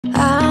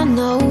I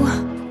know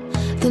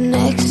the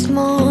next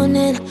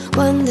morning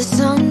when the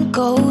sun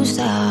goes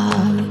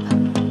out,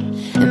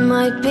 it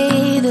might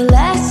be the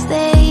last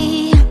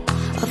day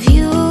of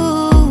you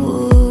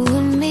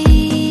and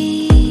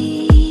me.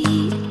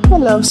 Hello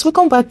loves,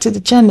 welcome back to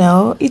the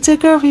channel. It's a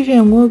girl,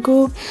 Vivian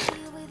Wogu.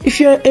 If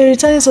you're a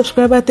returning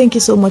subscriber, thank you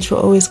so much for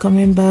always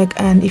coming back,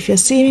 and if you're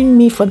seeing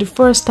me for the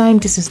first time,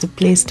 this is the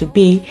place to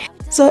be.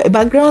 So a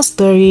background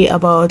story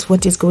about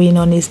what is going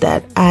on is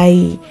that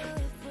I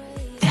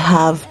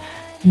have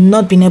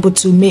not been able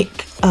to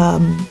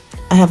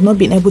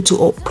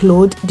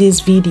upload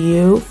this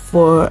video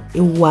for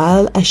a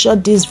while. I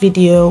shot this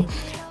video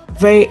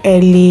very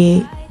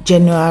early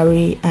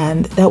January,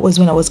 and that was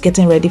when I was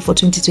getting ready for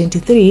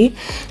 2023,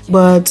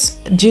 but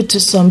due to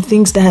some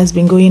things that has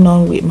been going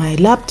on with my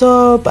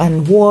laptop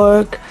and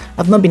work,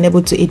 I've not been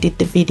able to edit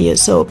the video.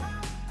 So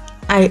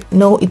I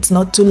know it's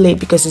not too late,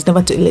 because it's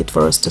never too late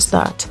for us to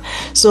start.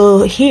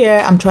 So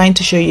here I'm trying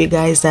to show you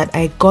guys that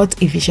I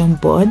got a vision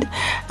board,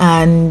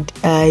 and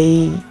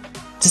I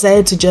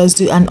decided to just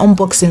do an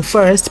unboxing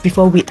first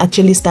before we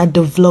actually start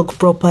the vlog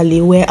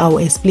properly, where I'll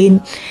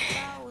explain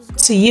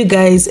to you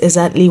guys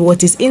exactly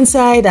what is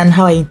inside and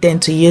how I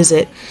intend to use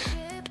it.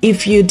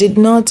 If you did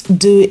not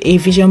do a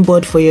vision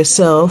board for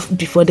yourself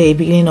before the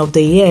beginning of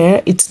the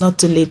year, it's not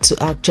too late to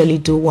actually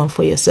do one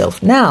for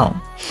yourself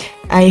now.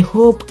 I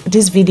hope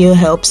this video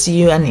helps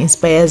you and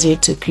inspires you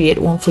to create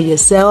one for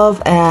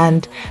yourself,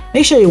 and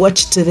make sure you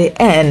watch to the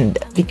end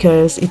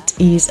because it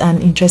is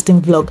an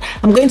interesting vlog.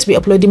 I'm going to be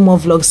uploading more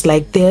vlogs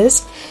like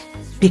this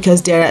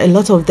because there are a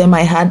lot of them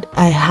I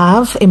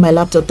have in my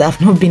laptop that I've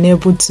not been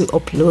able to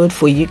upload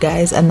for you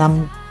guys, and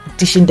I'm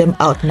dishing them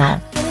out now.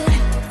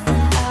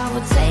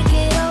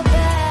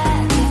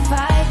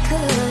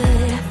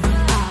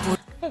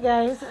 Hey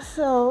guys,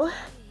 so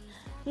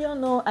you all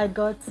know I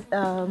got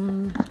a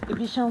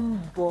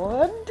vision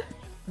board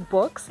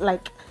box,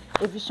 like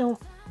a vision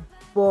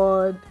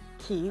board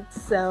kit.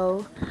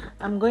 So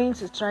I'm going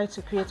to try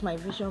to create my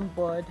vision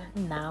board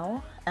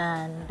now,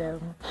 and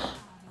I'll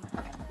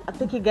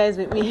take you guys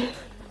with me.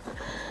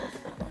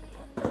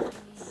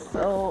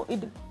 So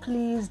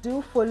please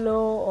do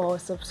follow or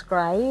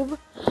subscribe,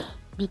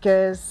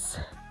 because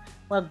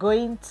we're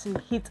going to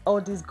hit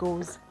all these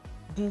goals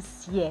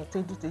this year,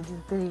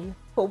 2023.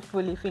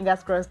 Hopefully,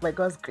 fingers crossed, by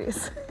God's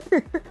grace.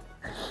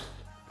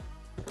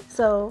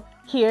 So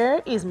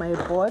here is my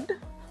board.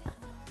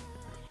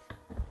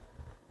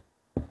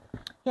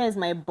 Here is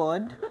my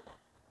board.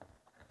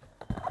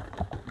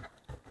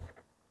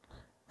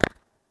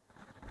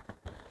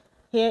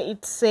 Here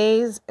it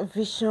says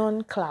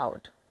Vision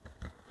Cloud.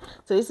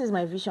 So this is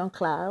my Vision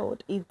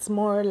Cloud. It's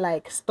more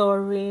like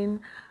storing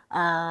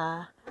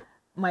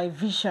my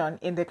vision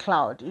in the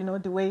cloud, you know,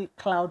 the way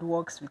cloud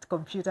works with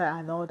computer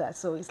and all that.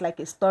 So it's like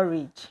a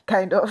storage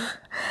kind of.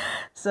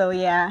 So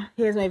yeah,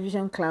 here's my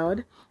Vision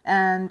Cloud,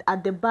 and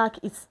at the back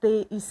it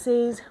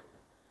says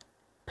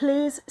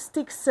please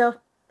stick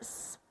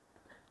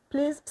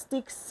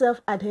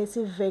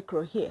self-adhesive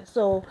Velcro here.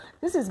 So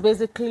this is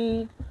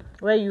basically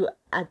where you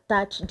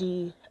attach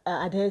the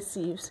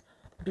adhesives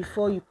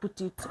before you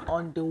put it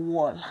on the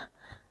wall.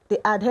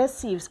 The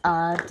adhesives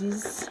are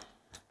these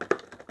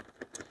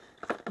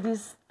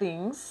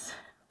things,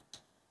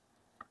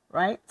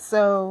 right?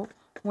 So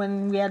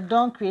when we are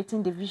done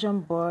creating the vision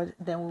board,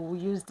 then we will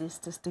use this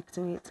to stick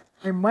to it.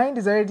 My mind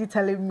is already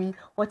telling me,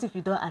 what if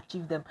you don't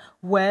achieve them?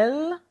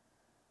 Well,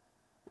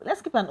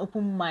 let's keep an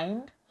open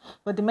mind,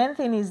 but the main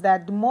thing is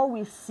that the more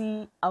we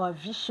see our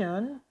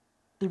vision,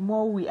 the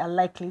more we are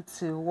likely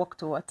to work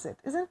towards it,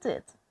 isn't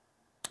it?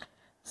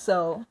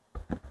 So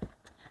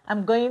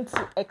I'm going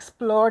to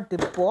explore the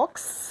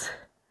box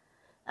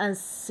and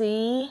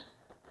see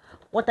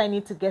what I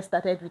need to get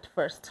started with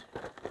first.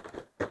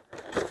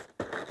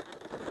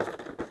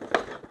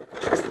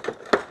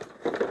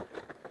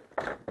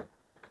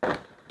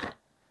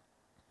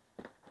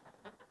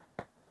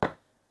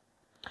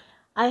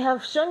 I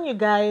have shown you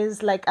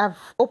guys, like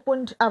I've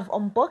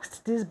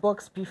unboxed this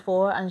box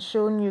before and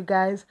shown you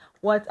guys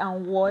what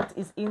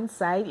is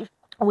inside.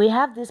 We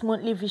have this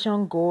monthly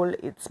vision goal.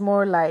 It's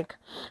more like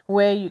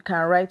where you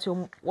can write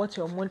what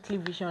your monthly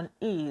vision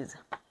is.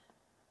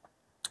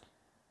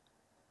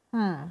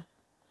 How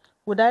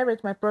would I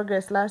rate my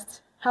progress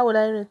last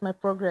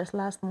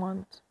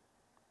month?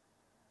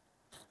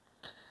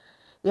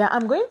 Yeah,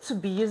 I'm going to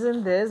be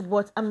using this,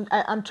 but I'm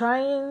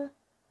trying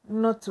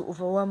not to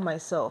overwhelm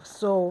myself.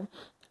 So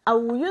I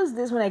will use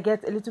this when I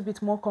get a little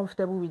bit more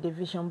comfortable with the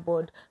vision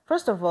board.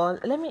 First of all,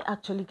 let me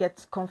actually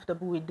get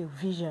comfortable with the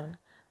vision,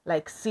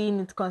 like seeing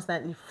it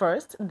constantly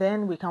first.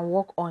 Then we can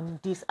work on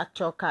this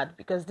actual card,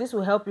 because this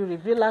will help you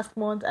review last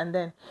month and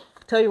then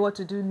tell you what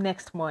to do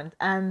next month.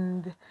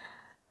 And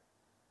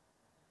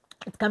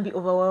it can be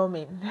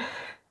overwhelming.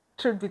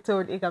 Truth be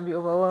told, it can be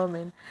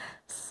overwhelming.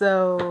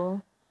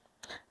 So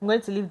I'm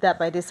going to leave that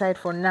by the side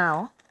for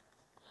now.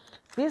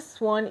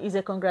 This one is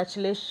a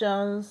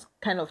congratulations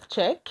kind of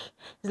check.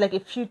 It's like a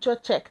future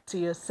check to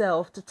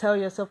yourself, to tell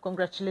yourself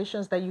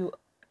congratulations that you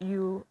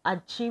you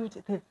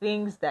achieved the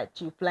things that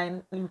you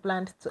planned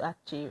to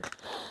achieve.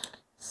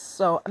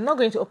 So I'm not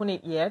going to open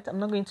it yet. I'm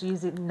not going to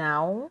use it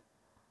now.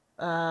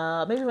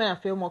 Maybe when I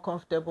feel more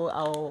comfortable,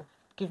 I'll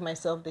give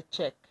myself the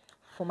check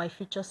for my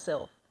future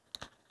self,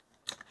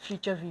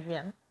 future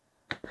Vivian.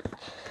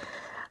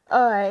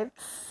 All right,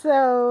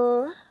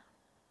 so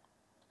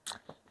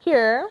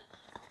here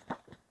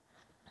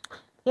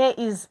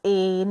is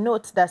a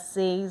note that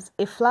says,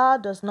 a flower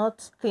does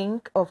not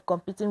think of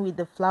competing with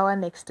the flower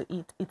next to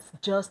it. It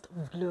just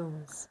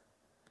blooms.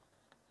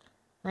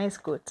 Nice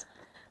quote.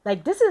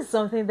 Like, this is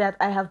something that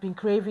I have been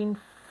craving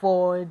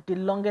for the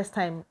longest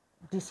time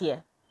this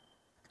year.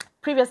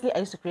 Previously, I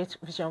used to create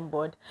a vision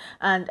board,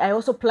 and I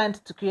also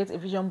planned to create a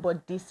vision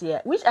board this year,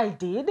 which I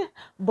did,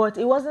 but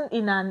it wasn't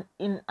in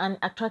an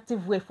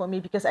attractive way for me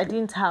because I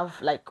didn't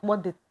have like all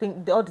the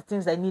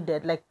things I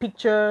needed, like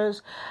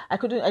pictures. I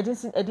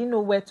didn't know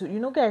where to. You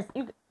know, guys,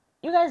 you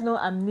guys know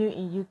I'm new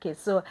in UK,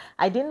 so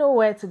I didn't know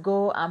where to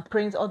go and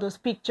print all those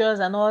pictures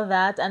and all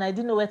that, and I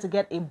didn't know where to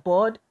get a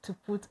board to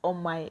put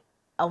on my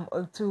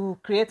to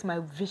create my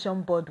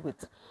vision board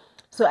with.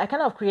 So I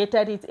kind of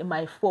created it in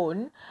my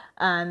phone,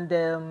 and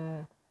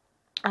that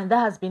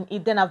has been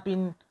it. Then I've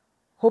been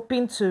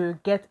hoping to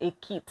get a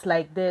kit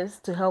like this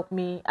to help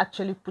me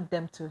actually put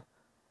them to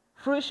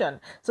fruition.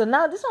 So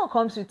now this one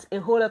comes with a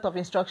whole lot of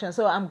instructions.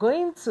 So I'm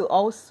going to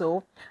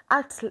also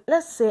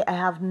let's say I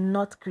have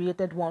not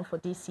created one for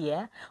this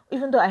year,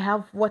 even though I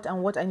have what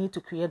I need to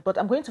create, but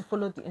I'm going to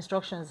follow the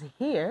instructions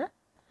here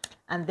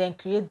and then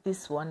create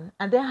this one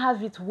and then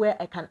have it where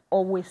I can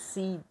always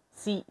see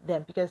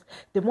them, because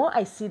the more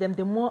I see them,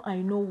 the more I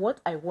know what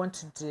I want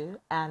to do.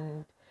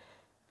 And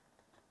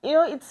you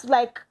know, it's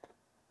like,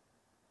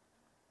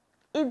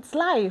 it's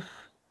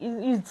life.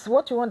 It's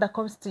what you want that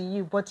comes to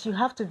you, but you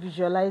have to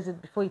visualize it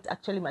before it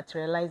actually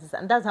materializes,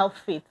 and that's how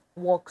faith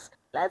works.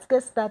 Let's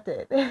get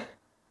started.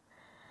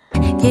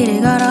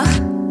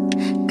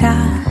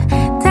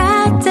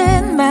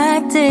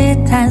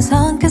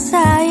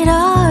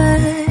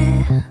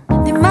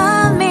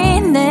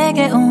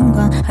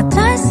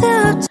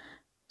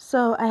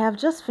 So I have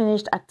just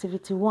finished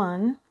activity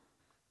 1.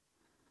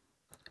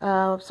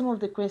 Some of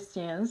the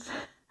questions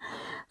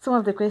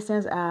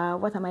are,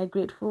 what am I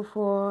grateful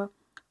for?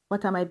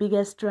 What are my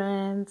biggest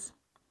strengths?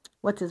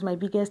 What is my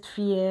biggest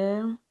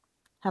fear?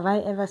 Have I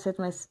ever set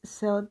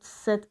myself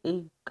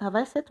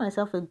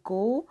a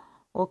goal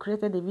or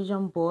created a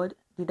vision board?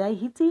 Did I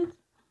hit it?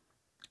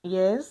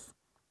 Yes.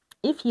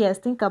 If yes,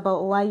 think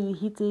about why you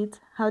hit it.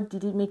 How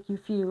did it make you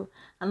feel?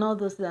 And all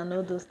those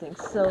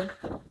things. So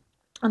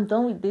I'm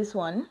done with this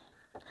one.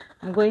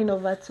 I'm going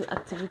over to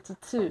activity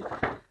 2.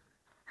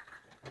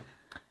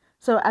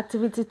 So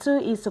activity 2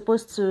 is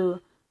supposed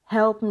to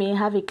help me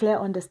have a clear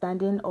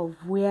understanding of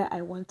where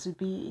I want to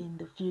be in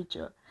the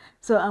future.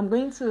 So I'm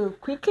going to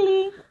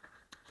quickly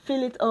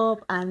fill it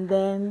up, and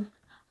then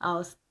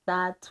I'll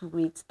start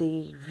with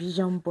the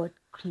vision board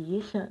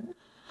creation.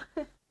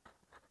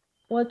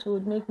 What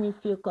would make me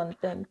feel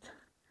content?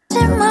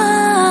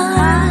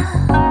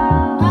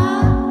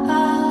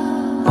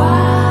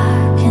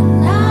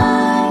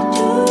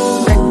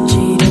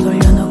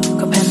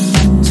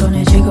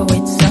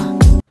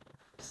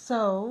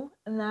 So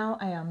now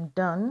I am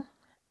done,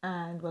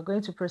 and we're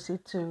going to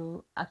proceed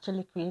to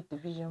actually create the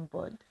vision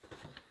board.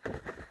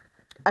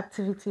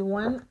 Activity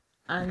 1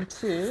 and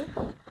 2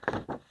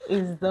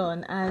 is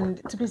done,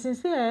 and to be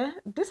sincere,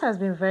 this has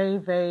been very,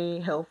 very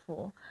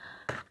helpful.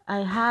 I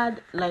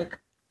had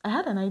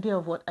an idea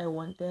of what I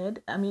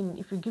wanted. I mean,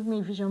 if you give me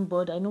a vision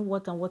board, I know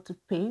what to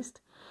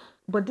paste,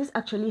 but this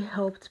actually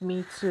helped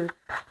me to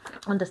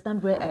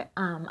understand where I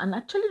am and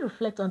actually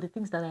reflect on the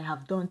things that I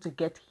have done to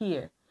get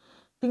here.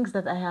 Things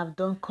that I have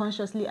done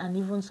consciously and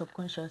even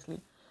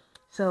subconsciously.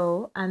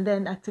 So, and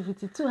then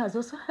activity 2 has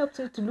also helped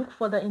me to look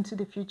further into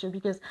the future,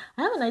 because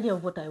I have an idea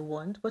of what I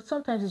want, but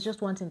sometimes it's just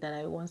one thing that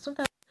I want.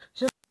 Sometimes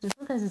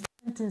it's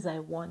 10 things I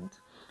want.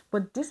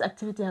 But this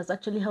activity has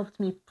actually helped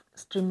me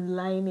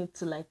streamline it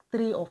to like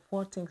 3 or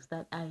 4 things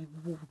that I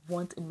would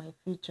want in my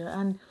future.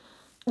 And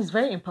it's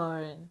very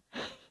empowering,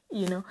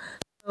 you know.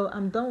 So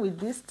I'm done with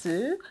this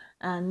too.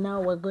 And now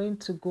we're going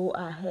to go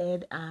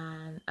ahead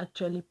and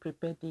actually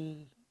prepare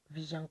the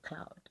vision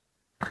cloud.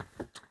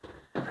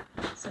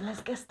 So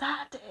let's get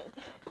started.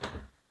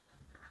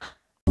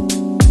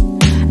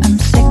 I'm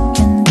sick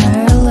and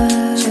tired.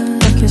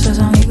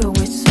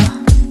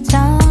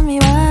 Tell me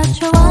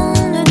what you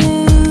wanna do.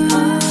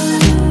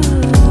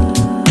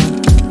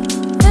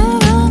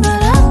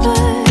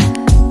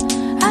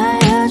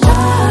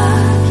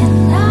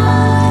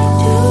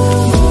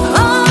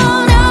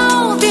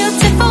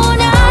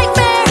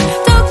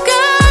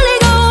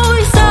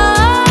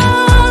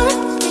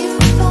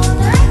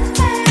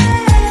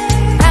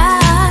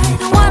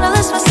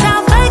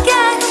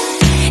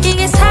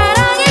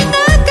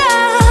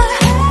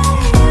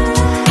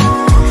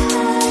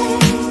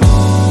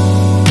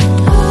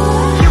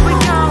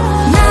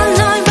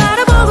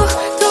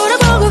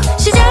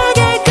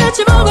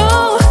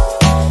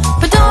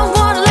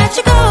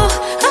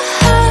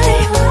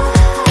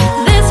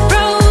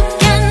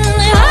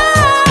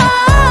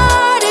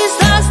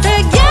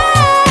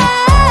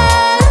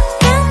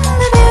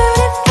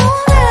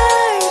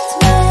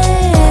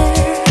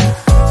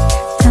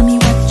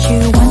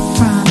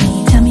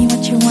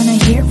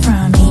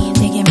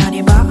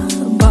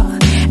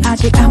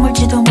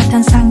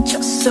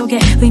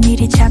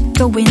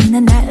 go in the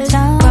net.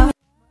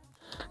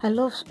 I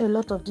love a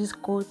lot of these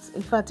quotes.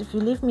 In fact, if you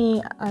leave me,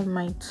 I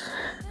might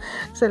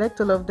select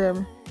all of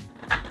them.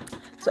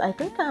 So I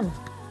think I'm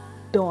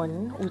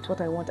done with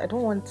what I want. I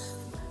don't want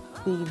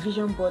the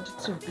vision board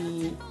to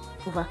be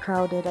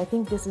overcrowded. I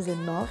think this is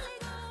enough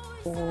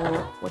for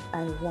what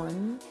I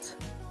want.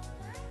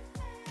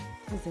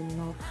 This is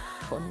enough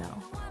for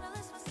now.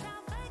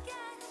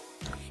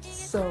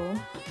 So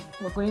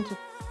we're going to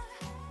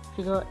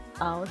figure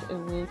out a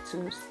way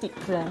to stick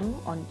them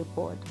on the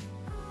board.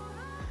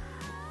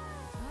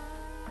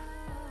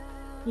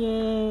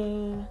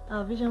 Yay!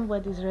 Our vision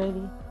board is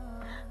ready.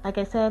 Like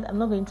I said, I'm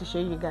not going to show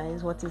you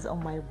guys what is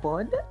on my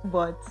board,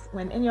 but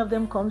when any of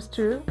them comes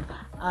through,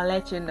 I'll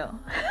let you know.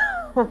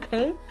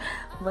 Okay?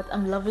 But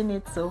I'm loving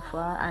it so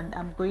far, and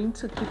I'm going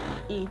to keep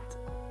it.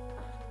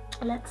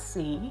 Let's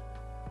see.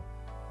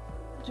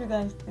 What do you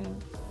guys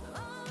think?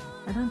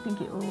 I don't think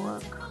it will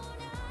work.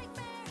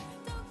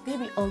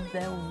 Maybe up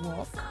there will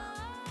work.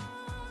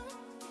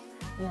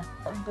 Yeah,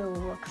 up there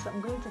will work. So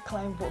I'm going to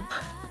climb up.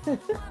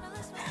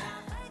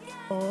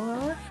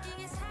 Or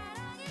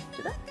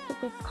should I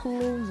keep it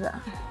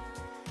closer?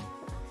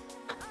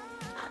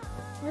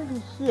 Maybe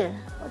here.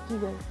 What do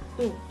you guys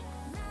think?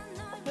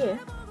 Here?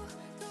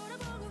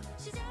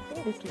 I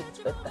think this looks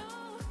better.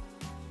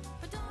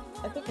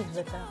 I think it's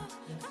better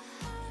here.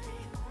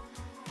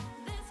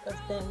 Because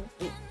then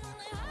it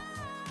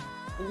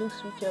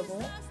looks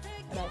reachable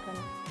and I can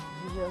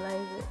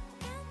visualize it.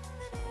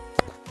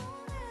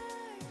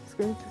 It's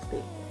going to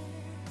stay.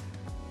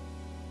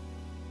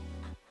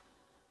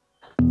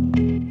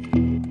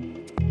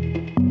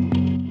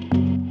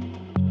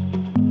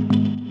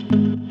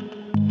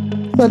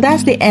 So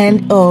that's the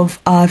end of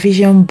our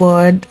vision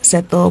board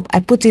setup. I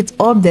put it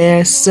up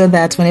there so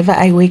that whenever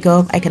I wake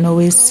up, I can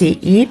always see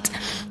it.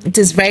 It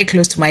is very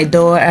close to my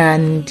door,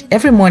 and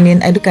every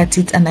morning I look at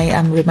it and I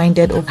am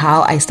reminded of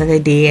how I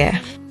started the year.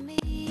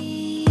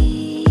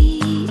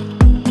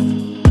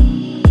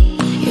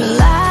 You're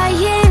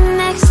lying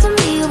next to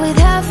me with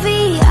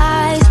heavy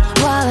eyes,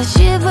 while I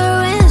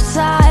shiver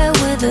inside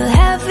with a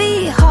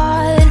heavy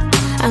heart.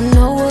 I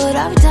know what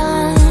I've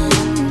done,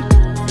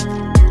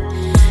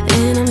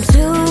 and I'm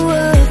too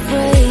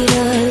afraid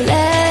to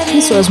let it.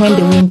 This was when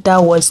the winter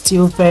was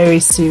still very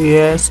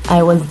serious.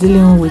 I was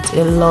dealing with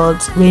a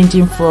lot,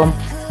 ranging from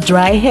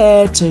dry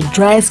hair to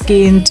dry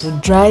skin to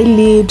dry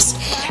lips.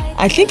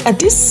 I think at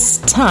this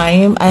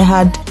time I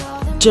had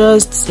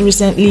just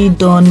recently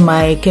done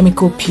my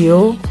chemical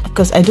peel,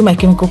 because I do my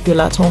chemical peel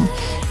at home.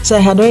 So I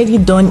had already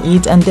done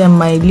it, and then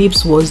my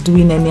lips was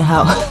doing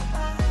anyhow.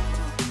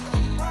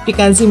 You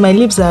can see my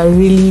lips are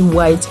really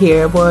white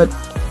here, but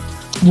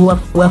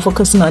we're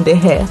focusing on the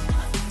hair.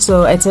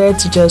 So I decided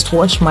to just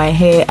wash my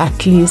hair,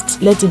 at least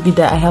let it be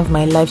that I have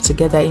my life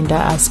together in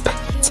that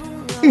aspect.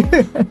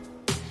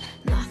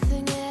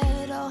 Nothing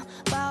at all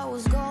about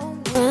what's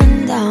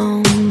going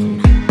down.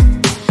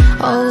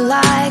 Oh,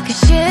 like a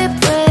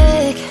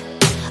shipwreck,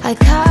 I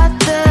caught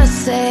the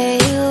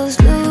sails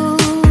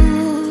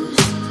loose.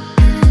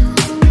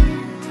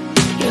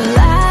 You're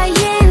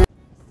lying.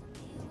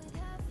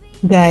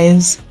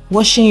 Guys,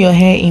 washing your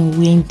hair in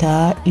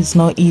winter is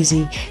not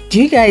easy.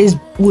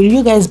 Will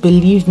you guys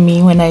believe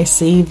me when I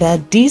say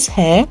that this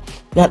hair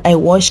that I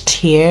washed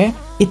here,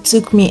 it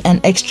took me an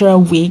extra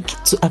week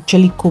to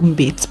actually comb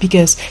it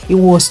because it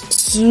was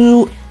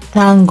too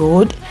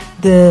tangled.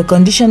 The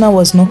conditioner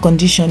was not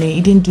conditioning.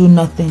 It didn't do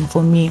nothing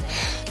for me.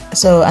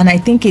 So, and I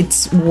think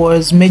it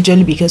was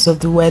majorly because of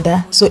the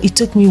weather. So it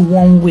took me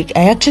 1 week.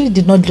 I actually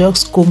did not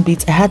just comb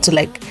it. I had to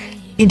like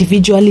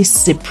individually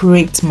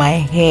separate my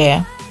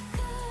hair.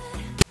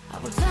 I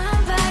would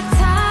turn back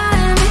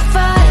time if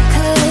I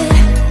could.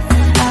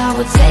 I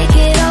would take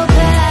it all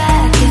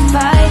back if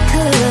I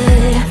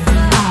could.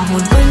 I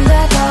would bring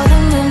back all the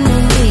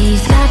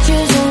memories, not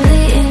yours,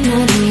 only in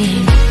my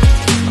dream.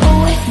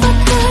 Oh, if I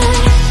could.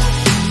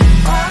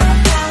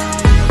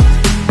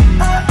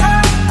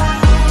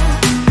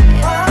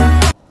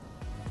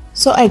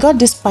 So I got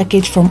this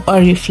package from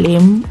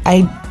Oriflame.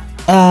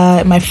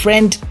 My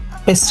friend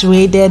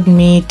persuaded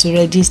me to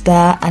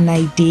register, and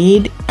I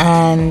did,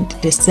 and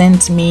they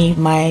sent me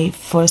my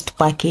first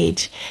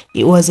package.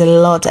 It was a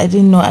lot. I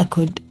didn't know I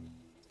could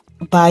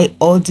buy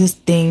all these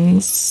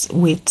things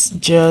with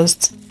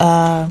just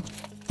their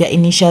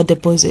initial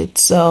deposit.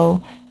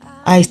 So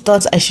I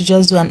thought I should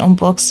just do an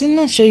unboxing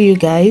and show you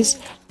guys.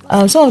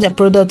 Some of the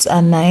products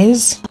are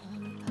nice.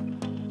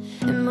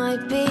 It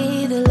might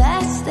be the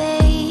last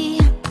day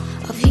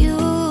of you.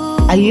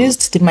 I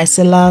used the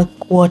micellar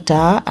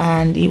water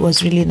and it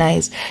was really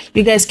nice.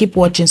 You guys keep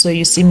watching so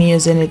you see me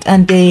using it.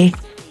 And the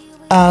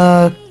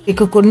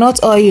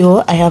coconut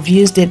oil, I have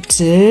used it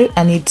too,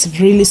 and it's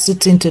really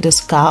suiting to the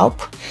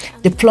scalp.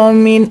 The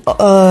plumbing,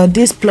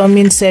 this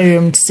plumbing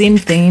serum, same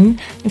thing.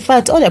 In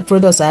fact, all the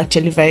products are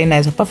actually very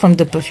nice. Apart from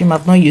the perfume,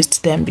 I've not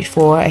used them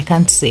before, I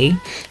can't say,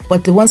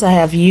 but the ones I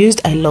have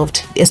used, I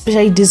loved,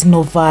 especially this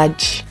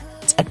Novage.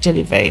 It's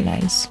actually very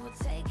nice.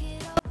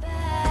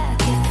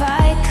 If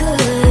I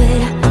could,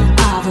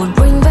 I would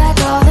bring back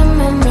all the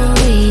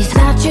memories,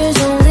 not yours,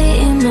 only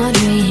in my dreams.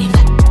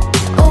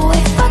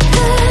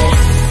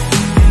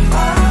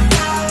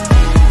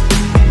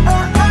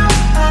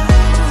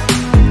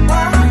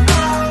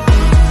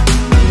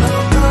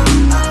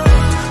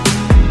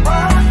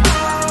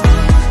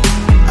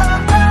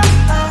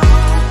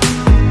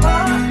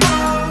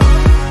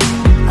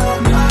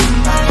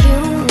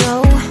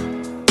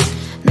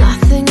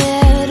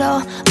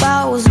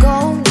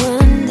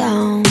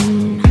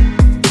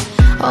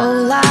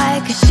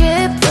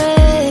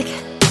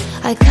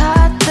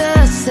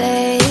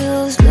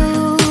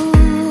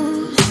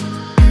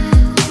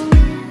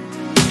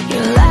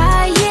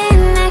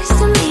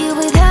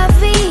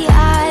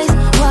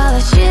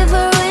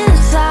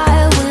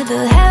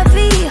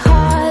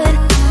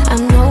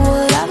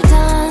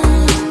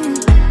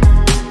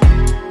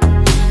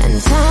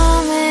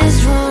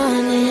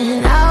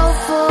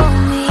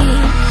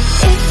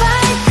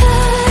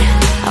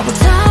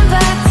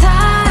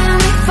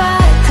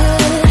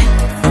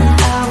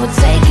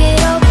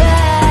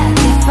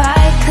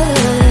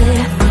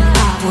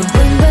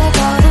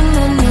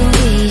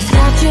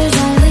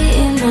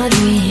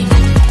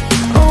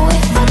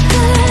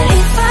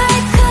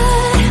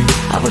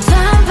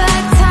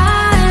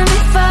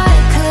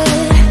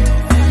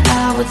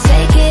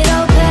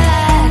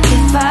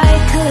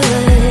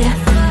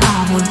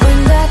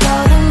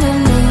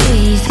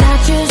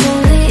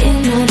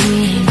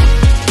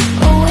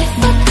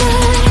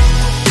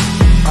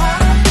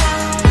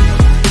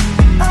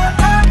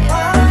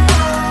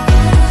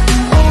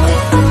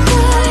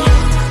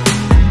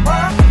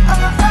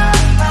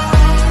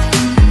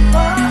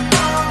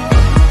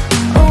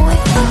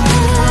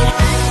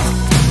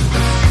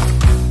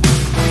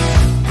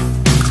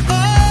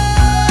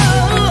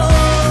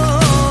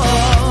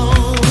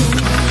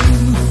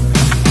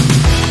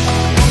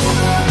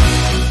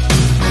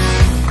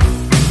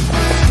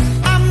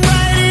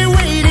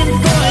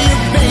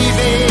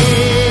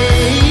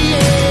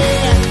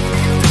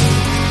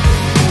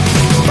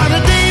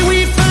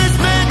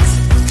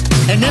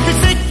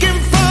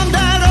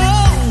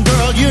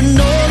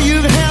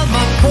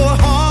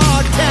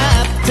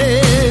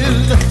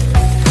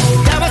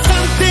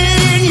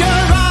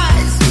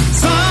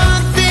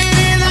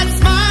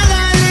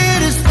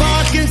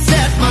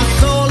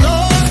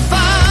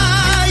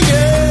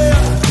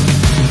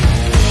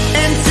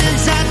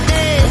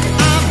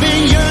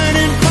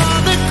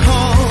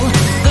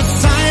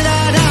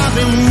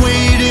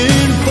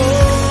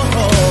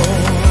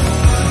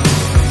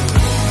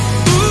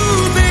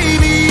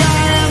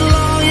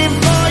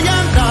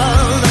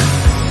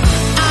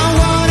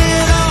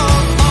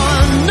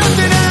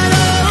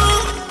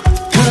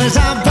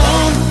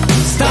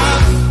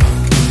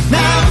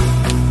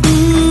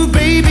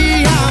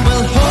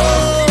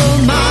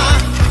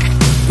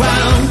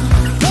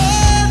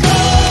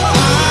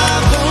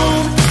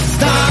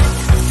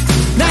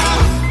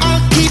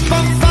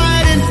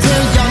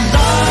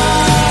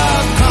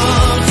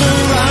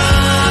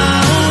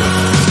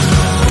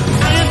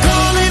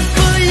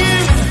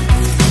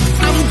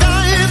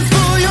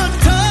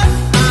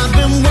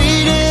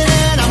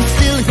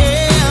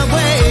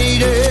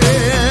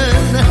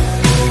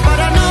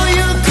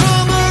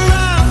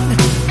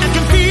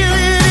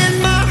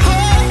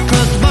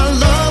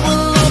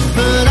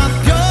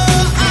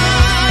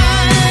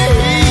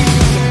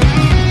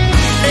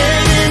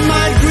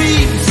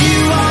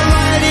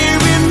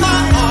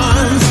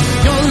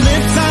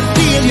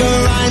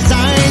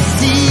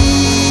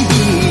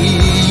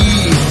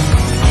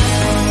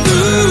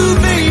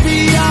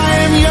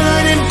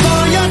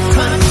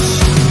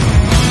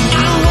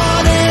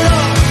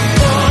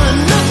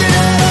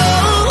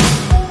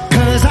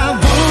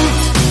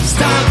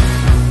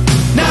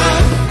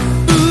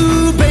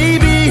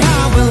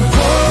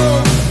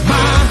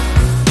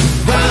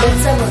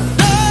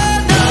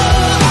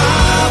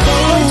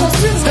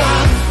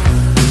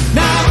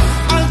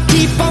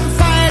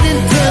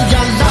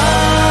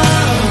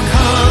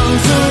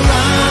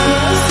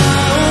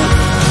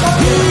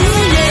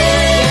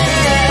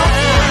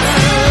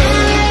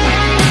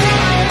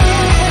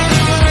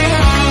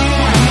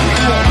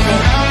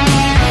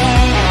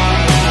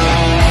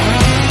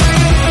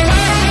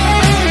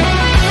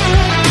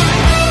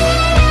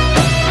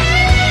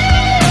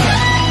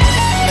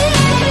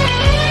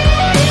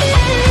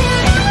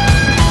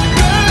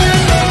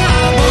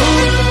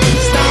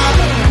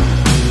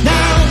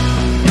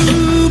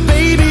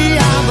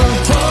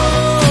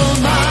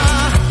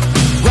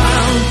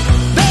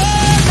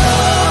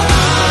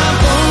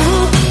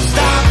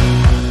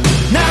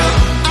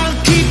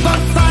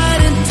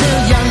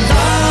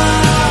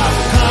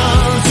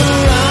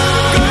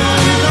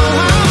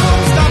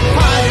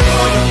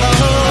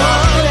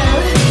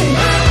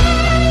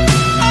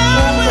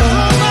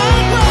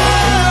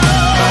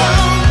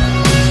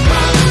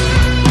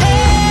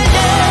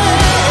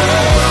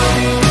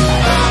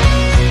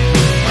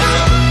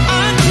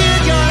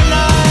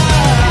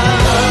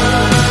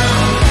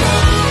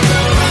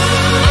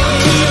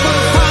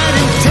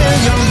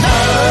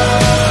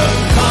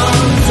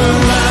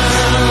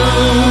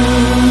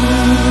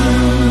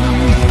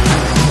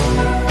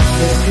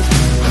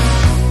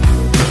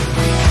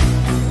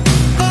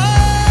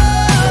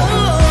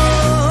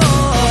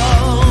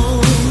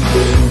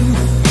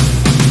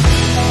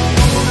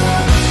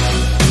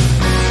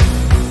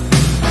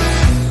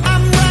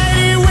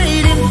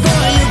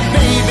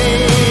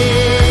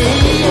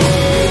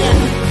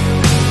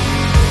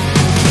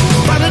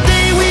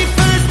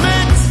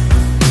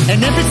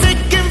 And everything